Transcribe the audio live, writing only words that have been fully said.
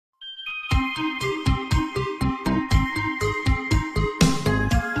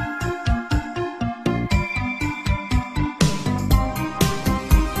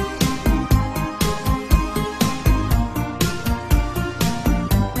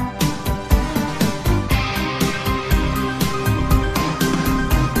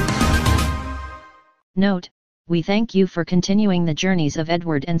Note: we thank you for continuing the journeys of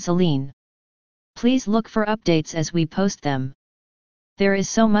Edward and Celine. Please look for updates as we post them. There is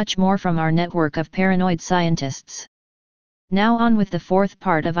so much more from our network of paranoid scientists. Now on with the fourth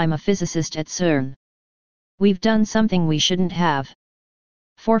part of I'm a physicist at CERN. We've done something we shouldn't have.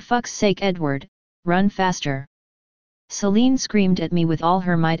 For fuck's sake, Edward, run faster. Celine screamed at me with all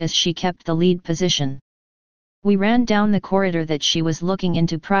her might as she kept the lead position. We ran down the corridor that she was looking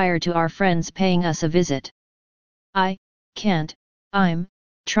into prior to our friends paying us a visit. I can't, I'm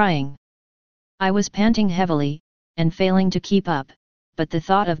trying. I was panting heavily, and failing to keep up, but the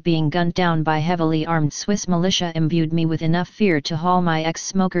thought of being gunned down by heavily armed Swiss militia imbued me with enough fear to haul my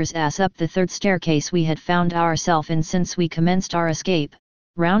ex-smoker's ass up the third staircase we had found ourselves in since we commenced our escape.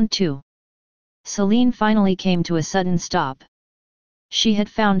 Round 2. Celine finally came to a sudden stop. She had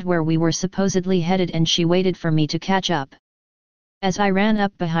found where we were supposedly headed and she waited for me to catch up. As I ran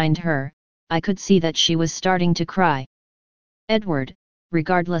up behind her, I could see that she was starting to cry. Edward,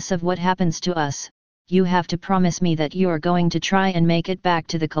 regardless of what happens to us, you have to promise me that you're going to try and make it back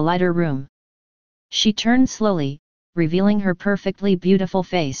to the collider room. She turned slowly, revealing her perfectly beautiful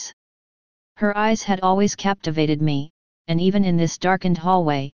face. Her eyes had always captivated me, and even in this darkened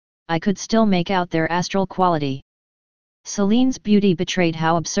hallway, I could still make out their astral quality. Celine's beauty betrayed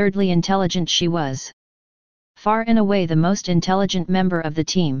how absurdly intelligent she was. Far and away the most intelligent member of the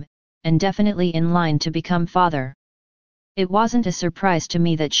team, and definitely in line to become father. It wasn't a surprise to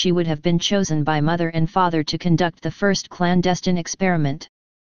me that she would have been chosen by mother and father to conduct the first clandestine experiment.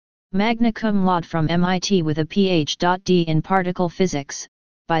 Magna cum laude from MIT with a Ph.D. in particle physics,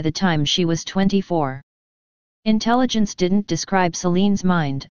 by the time she was 24. Intelligence didn't describe Celine's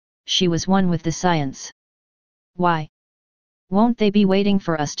mind, she was one with the science. Why? Won't they be waiting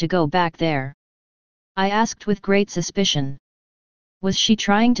for us to go back there? I asked with great suspicion. Was she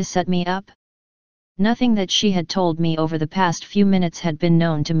trying to set me up? Nothing that she had told me over the past few minutes had been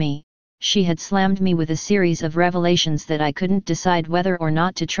known to me. She had slammed me with a series of revelations that I couldn't decide whether or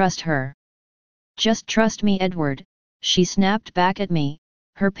not to trust her. Just trust me, Edward, she snapped back at me,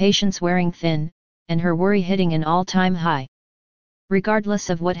 her patience wearing thin, and her worry hitting an all-time high. Regardless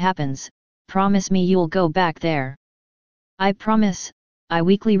of what happens, promise me you'll go back there. I promise, I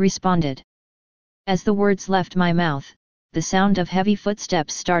weakly responded. As the words left my mouth, the sound of heavy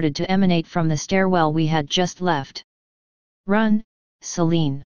footsteps started to emanate from the stairwell we had just left. Run,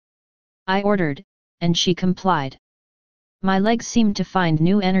 Celine. I ordered, and she complied. My legs seemed to find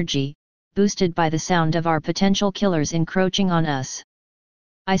new energy, boosted by the sound of our potential killers encroaching on us.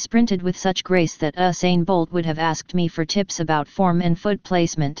 I sprinted with such grace that Usain Bolt would have asked me for tips about form and foot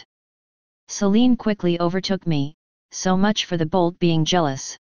placement. Celine quickly overtook me, so much for the Bolt being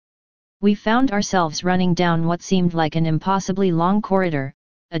jealous. We found ourselves running down what seemed like an impossibly long corridor.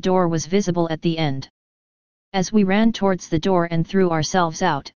 A door was visible at the end. As we ran towards the door and threw ourselves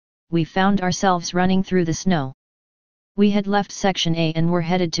out, we found ourselves running through the snow. We had left Section A and were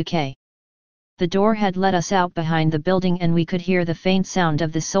headed to K. The door had let us out behind the building and we could hear the faint sound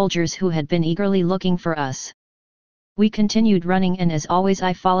of the soldiers who had been eagerly looking for us. We continued running and as always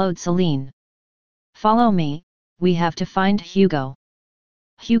I followed Celine. Follow me, we have to find Hugo.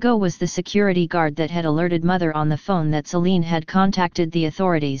 Hugo was the security guard that had alerted Mother on the phone that Celine had contacted the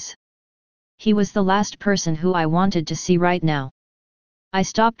authorities. He was the last person who I wanted to see right now. I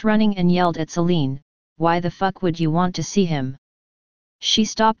stopped running and yelled at Celine, "Why the fuck would you want to see him?" She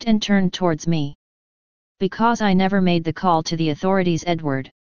stopped and turned towards me. Because I never made the call to the authorities,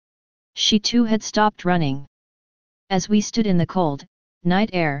 Edward. She too had stopped running. As we stood in the cold, night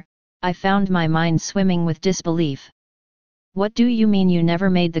air, I found my mind swimming with disbelief. What do you mean you never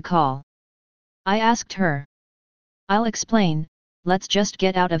made the call? I asked her. I'll explain, let's just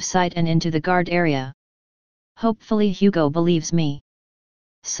get out of sight and into the guard area. Hopefully Hugo believes me.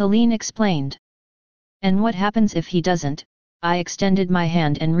 Celine explained. And what happens if he doesn't? I extended my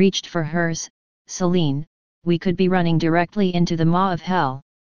hand and reached for hers. Celine, we could be running directly into the maw of hell.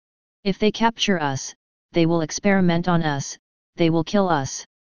 If they capture us, they will experiment on us, they will kill us.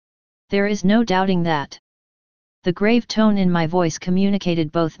 There is no doubting that. The grave tone in my voice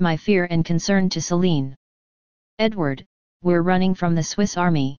communicated both my fear and concern to Celine. Edward, we're running from the Swiss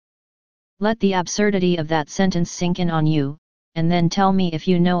army. Let the absurdity of that sentence sink in on you, and then tell me if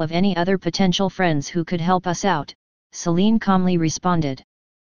you know of any other potential friends who could help us out, Celine calmly responded.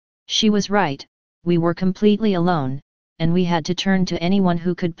 She was right, we were completely alone, and we had to turn to anyone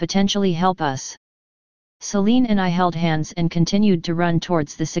who could potentially help us. Celine and I held hands and continued to run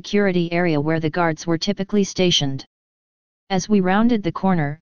towards the security area where the guards were typically stationed. As we rounded the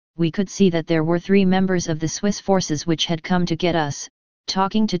corner, we could see that there were 3 members of the Swiss forces which had come to get us,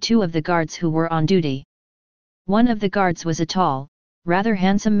 talking to 2 of the guards who were on duty. One of the guards was a tall, rather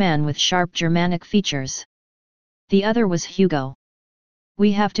handsome man with sharp Germanic features. The other was Hugo.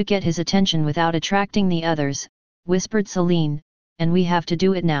 "We have to get his attention without attracting the others," whispered Celine, "and we have to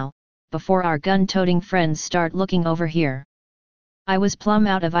do it now, before our gun-toting friends start looking over here." I was plumb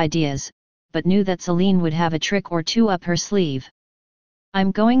out of ideas, but knew that Celine would have a trick or 2 up her sleeve.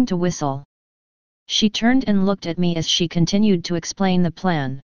 "I'm going to whistle." She turned and looked at me as she continued to explain the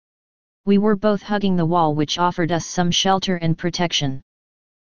plan. We were both hugging the wall which offered us some shelter and protection.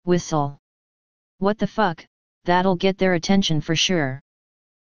 "Whistle. What the fuck, that'll get their attention for sure,"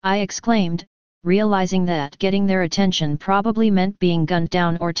 I exclaimed, realizing that getting their attention probably meant being gunned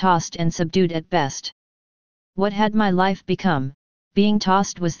down or tossed and subdued at best. What had my life become? Being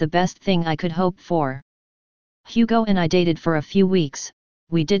tossed was the best thing I could hope for. Hugo and I dated for a few weeks.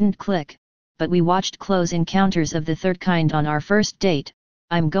 We didn't click, but we watched close encounters of the third kind on our first date.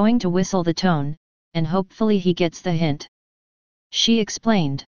 "I'm going to whistle the tone, and hopefully he gets the hint," she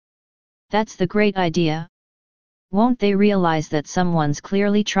explained. "That's the great idea. Won't they realize that someone's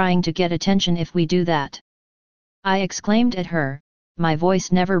clearly trying to get attention if we do that?" I exclaimed at her, my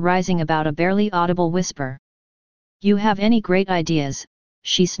voice never rising about a barely audible whisper. "You have any great ideas?"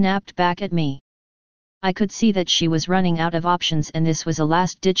 she snapped back at me. I could see that she was running out of options and this was a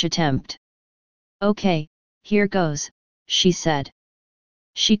last-ditch attempt. "Okay, here goes," she said.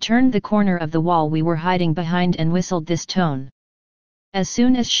 She turned the corner of the wall we were hiding behind and whistled this tone. As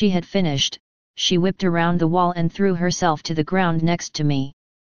soon as she had finished, she whipped around the wall and threw herself to the ground next to me.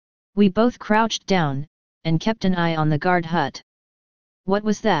 We both crouched down, and kept an eye on the guard hut. "What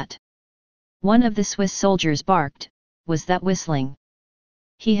was that?" one of the Swiss soldiers barked. "Was that whistling?"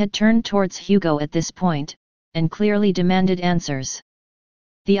 He had turned towards Hugo at this point, and clearly demanded answers.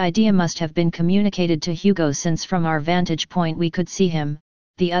 The idea must have been communicated to Hugo since from our vantage point we could see him,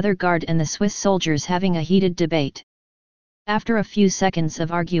 the other guard and the Swiss soldiers having a heated debate. After a few seconds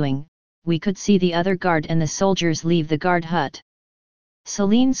of arguing, we could see the other guard and the soldiers leave the guard hut.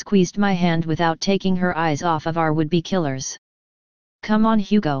 Celine squeezed my hand without taking her eyes off of our would-be killers. "Come on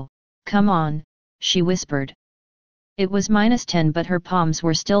Hugo, come on," she whispered. It was -10 but her palms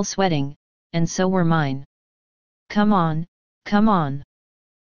were still sweating, and so were mine. "Come on, come on."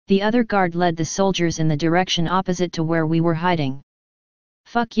 The other guard led the soldiers in the direction opposite to where we were hiding.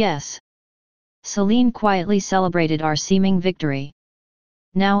 "Fuck yes." Celine quietly celebrated our seeming victory.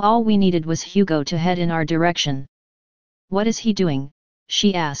 Now all we needed was Hugo to head in our direction. "What is he doing?"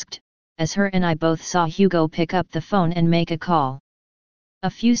 she asked, as her and I both saw Hugo pick up the phone and make a call. A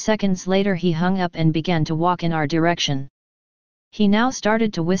few seconds later he hung up and began to walk in our direction. He now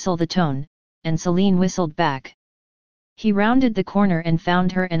started to whistle the tone, and Celine whistled back. He rounded the corner and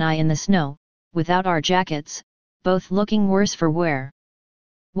found her and I in the snow, without our jackets, both looking worse for wear.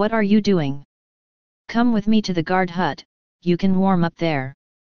 "What are you doing? Come with me to the guard hut, you can warm up there."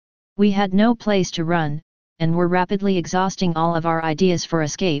 We had no place to run, and were rapidly exhausting all of our ideas for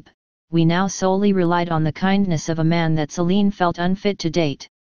escape. We now solely relied on the kindness of a man that Celine felt unfit to date.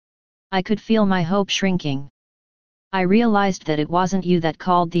 I could feel my hope shrinking. "I realized that it wasn't you that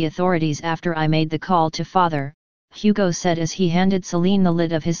called the authorities after I made the call to father," Hugo said as he handed Celine the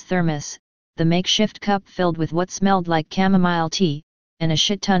lid of his thermos, the makeshift cup filled with what smelled like chamomile tea, and a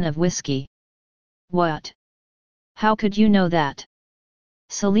shit ton of whiskey. "What? How could you know that?"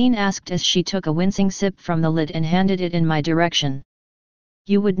 Celine asked as she took a wincing sip from the lid and handed it in my direction.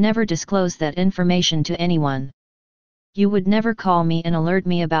 "You would never disclose that information to anyone. You would never call me and alert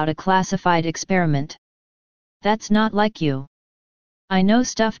me about a classified experiment. That's not like you. I know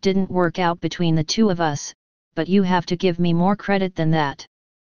stuff didn't work out between the two of us, but you have to give me more credit than that.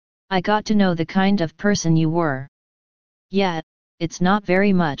 I got to know the kind of person you were. Yeah, it's not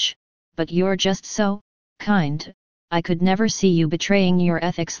very much, but you're just so kind. I could never see you betraying your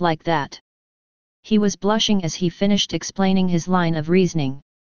ethics like that." He was blushing as he finished explaining his line of reasoning.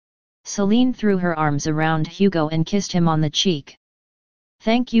 Celine threw her arms around Hugo and kissed him on the cheek.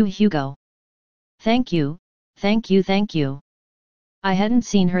 "Thank you Hugo. Thank you, thank you, thank you." I hadn't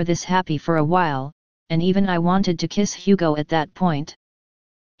seen her this happy for a while, and even I wanted to kiss Hugo at that point.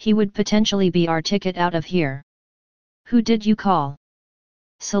 He would potentially be our ticket out of here. "Who did you call?"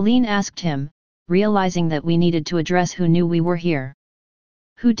 Celine asked him, realizing that we needed to address who knew we were here.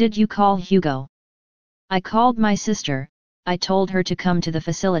 "Who did you call Hugo?" "I called my sister. I told her to come to the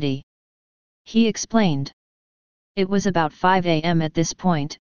facility." He explained. It was about 5 a.m. at this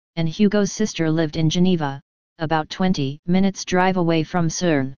point, and Hugo's sister lived in Geneva, about 20 minutes drive away from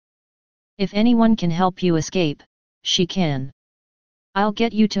CERN. If anyone can help you escape, she can. I'll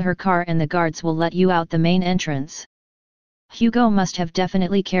get you to her car and the guards will let you out the main entrance. Hugo must have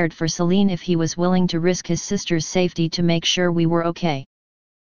definitely cared for Celine if he was willing to risk his sister's safety to make sure we were okay.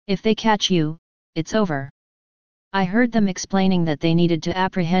 If they catch you, it's over. I heard them explaining that they needed to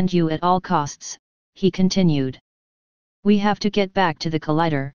apprehend you at all costs, he continued. We have to get back to the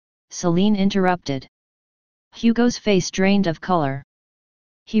collider, Celine interrupted. Hugo's face drained of color.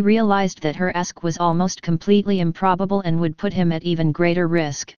 He realized that her ask was almost completely improbable and would put him at even greater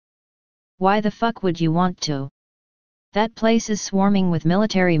risk. Why the fuck would you want to? That place is swarming with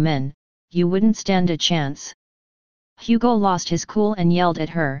military men, you wouldn't stand a chance. Hugo lost his cool and yelled at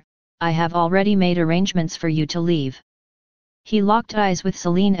her, I have already made arrangements for you to leave. He locked eyes with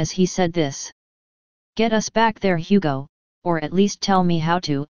Celine as he said this. Get us back there, Hugo, or at least tell me how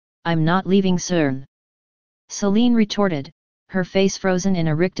to, I'm not leaving CERN. Celine retorted, her face frozen in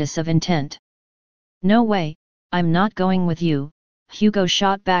a rictus of intent. No way, I'm not going with you, Hugo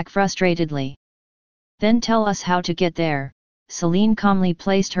shot back frustratedly. Then tell us how to get there, Celine calmly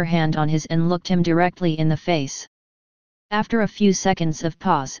placed her hand on his and looked him directly in the face. After a few seconds of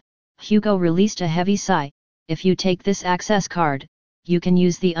pause, Hugo released a heavy sigh, if you take this access card, you can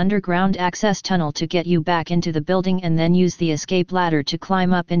use the underground access tunnel to get you back into the building and then use the escape ladder to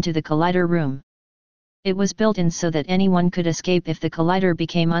climb up into the collider room. It was built in so that anyone could escape if the collider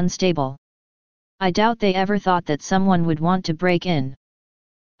became unstable. I doubt they ever thought that someone would want to break in.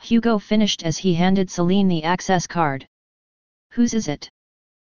 Hugo finished as he handed Celine the access card. Whose is it?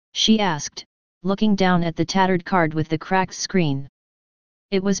 She asked, looking down at the tattered card with the cracked screen.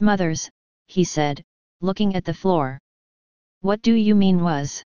 It was Mother's, he said, looking at the floor. What do you mean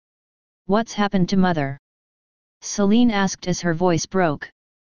was? What's happened to Mother? Celine asked as her voice broke.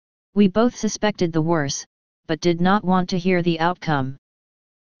 We both suspected the worst, but did not want to hear the outcome.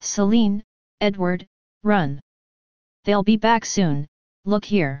 Celine, Edward, run. They'll be back soon, look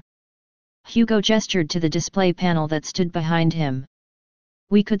here. Hugo gestured to the display panel that stood behind him.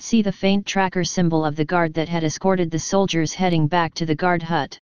 We could see the faint tracker symbol of the guard that had escorted the soldiers heading back to the guard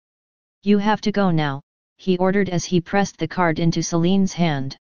hut. You have to go now, he ordered as he pressed the card into Celine's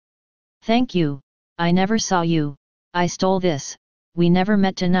hand. Thank you, I never saw you, I stole this, we never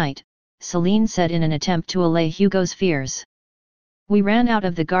met tonight, Celine said in an attempt to allay Hugo's fears. We ran out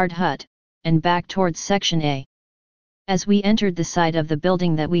of the guard hut, and back towards Section A. As we entered the side of the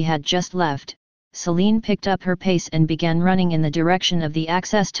building that we had just left, Celine picked up her pace and began running in the direction of the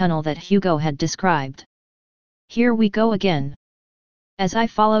access tunnel that Hugo had described. Here we go again. As I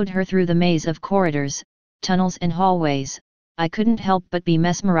followed her through the maze of corridors, tunnels and hallways, I couldn't help but be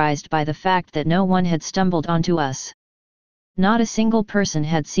mesmerized by the fact that no one had stumbled onto us. Not a single person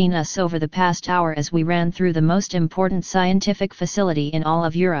had seen us over the past hour as we ran through the most important scientific facility in all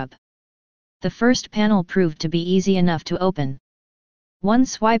of Europe. The first panel proved to be easy enough to open. One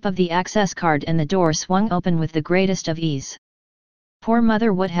swipe of the access card and the door swung open with the greatest of ease. Poor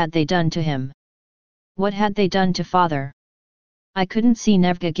Mother, what had they done to him? What had they done to Father? I couldn't see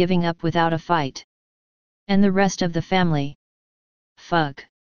Nevka giving up without a fight. And the rest of the family? Fuck.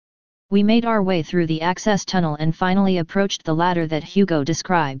 We made our way through the access tunnel and finally approached the ladder that Hugo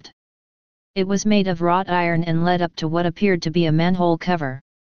described. It was made of wrought iron and led up to what appeared to be a manhole cover.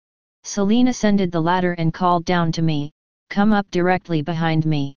 Celine ascended the ladder and called down to me, come up directly behind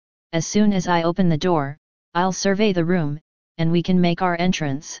me, as soon as I open the door, I'll survey the room, and we can make our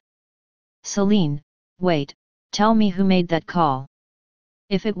entrance. Celine, wait, tell me who made that call.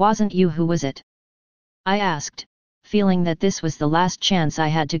 If it wasn't you, who was it? I asked, feeling that this was the last chance I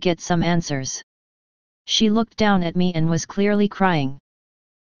had to get some answers. She looked down at me and was clearly crying.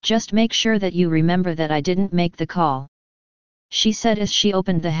 Just make sure that you remember that I didn't make the call, she said as she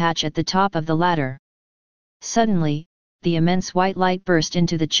opened the hatch at the top of the ladder. Suddenly, the immense white light burst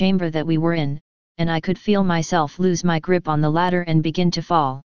into the chamber that we were in, and I could feel myself lose my grip on the ladder and begin to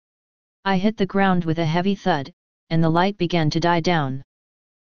fall. I hit the ground with a heavy thud, and the light began to die down.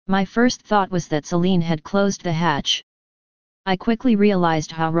 My first thought was that Celine had closed the hatch. I quickly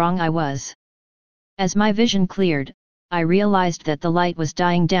realized how wrong I was. As my vision cleared, I realized that the light was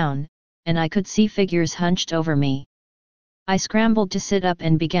dying down, and I could see figures hunched over me. I scrambled to sit up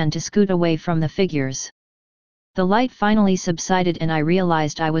and began to scoot away from the figures. The light finally subsided and I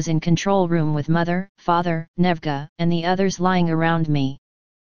realized I was in control room with Mother, Father, Nevka, and the others lying around me.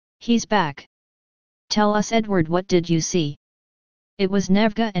 He's back. Tell us, Edward, what did you see? It was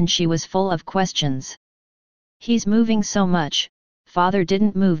Nevka and she was full of questions. He's moving so much, Father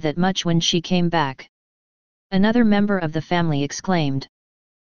didn't move that much when she came back. Another member of the family exclaimed.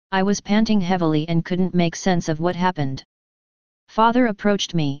 I was panting heavily and couldn't make sense of what happened. Father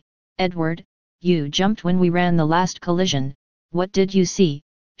approached me. Edward, you jumped when we ran the last collision, what did you see?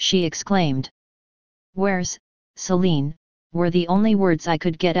 She exclaimed. Where's Celine? Were the only words I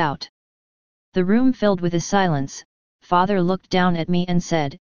could get out. The room filled with a silence. Father looked down at me and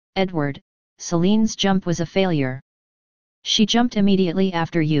said, Edward, Celine's jump was a failure. She jumped immediately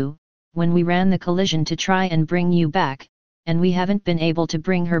after you, when we ran the collision to try and bring you back, and we haven't been able to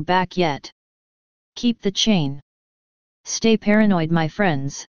bring her back yet. Keep the chain. Stay paranoid, my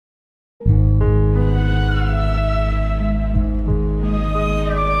friends.